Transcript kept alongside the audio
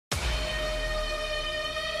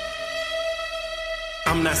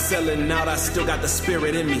I'm not selling out, I still got the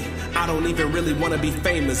spirit in me. I don't even really wanna be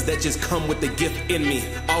famous, that just come with the gift in me.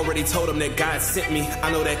 Already told them that God sent me,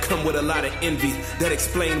 I know that come with a lot of envy. That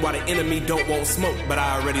explain why the enemy don't want smoke, but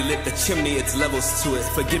I already lit the chimney, it's levels to it.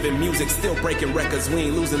 Forgiving music, still breaking records, we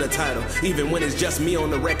ain't losing the title. Even when it's just me on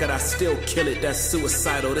the record, I still kill it, that's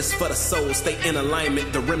suicidal. This for the soul, stay in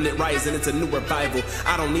alignment, the remnant rising, it's a new revival.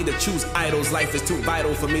 I don't need to choose idols, life is too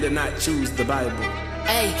vital for me to not choose the Bible.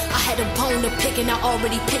 Ay, I had a bone to pick and I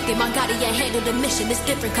already picked it. My God, he ain't handled the mission. It's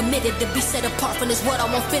different, committed to be set apart from this world. I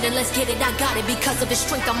won't fit in, let's get it, I got it. Because of his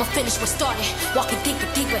strength, I'ma finish what started. Walking deeper,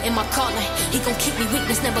 deeper in my calling. He gon' keep me,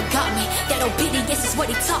 weakness never got me. That obedience is what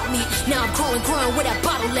he taught me. Now I'm growing where that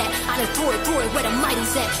bottle at. I done threw it where the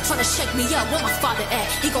mighty's at. Tryna shake me up, where my father at.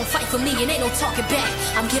 He gon' fight for me and ain't no talking back.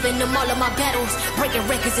 I'm giving them all of my battles. Breaking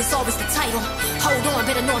records, it's always the title. Hold on,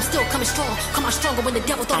 better know I'm still coming strong. Come out stronger when the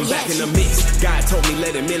devil thought he had you. I'm back in the mix, God told me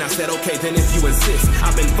let him in. I said okay, then if you insist.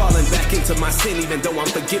 I've been falling back into my sin, even though I'm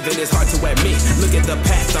forgiven, it's hard to admit. Look at the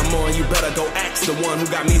path I'm on, you better go ask the one who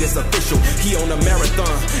got me this official. He on a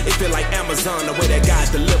marathon, it feel like Amazon, the way that God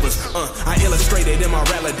delivers. I illustrated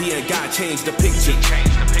immorality and God changed the picture.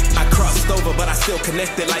 I crossed over, but I still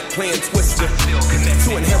connected like playing Twister. To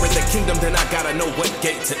inherit the kingdom, then I gotta know what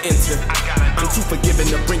gate to enter. I'm too forgiving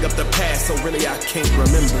to bring up the past, so really I can't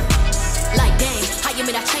remember. Like dang, how you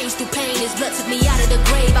mean I changed through pain? His blood took me out of the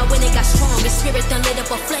grave. I went and got strong. His spirit done lit up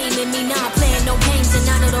a flame in me. Now I'm playing no games and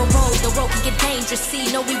I know the road. The road can get dangerous. See,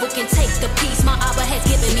 no evil can take the peace. My Abba has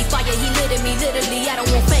given me fire. He lit in me literally. I don't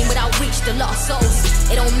want fame, but I'll reach the lost souls.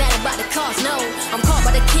 It don't matter about the cause, no. I'm called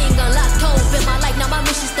by the King, unlocked hope in my life. Now my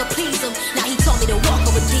mission's to please him. Now he taught me to walk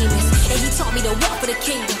over demons, and he taught me to walk for the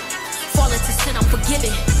kingdom. Fall into sin, I'm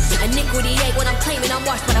forgiven. Iniquity ain't what I'm claiming. I'm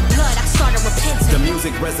washed by the blood, I started repenting. The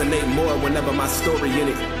music resonate more whenever my story in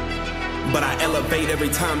it, but I elevate every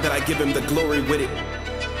time that I give him the glory with it.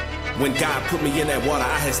 When God put me in that water,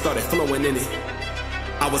 I had started flowing in it.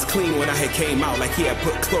 I was clean when I had came out, like he had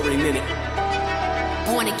put chlorine in it.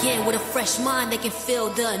 Born again with a fresh mind, they can feel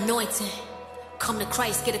the anointing. Come to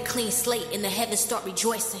Christ, get a clean slate, and the heavens start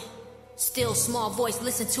rejoicing. Still small voice,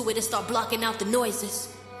 listen to it and start blocking out the noises.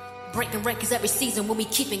 Breaking records every season when we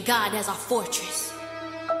keeping God as our fortress.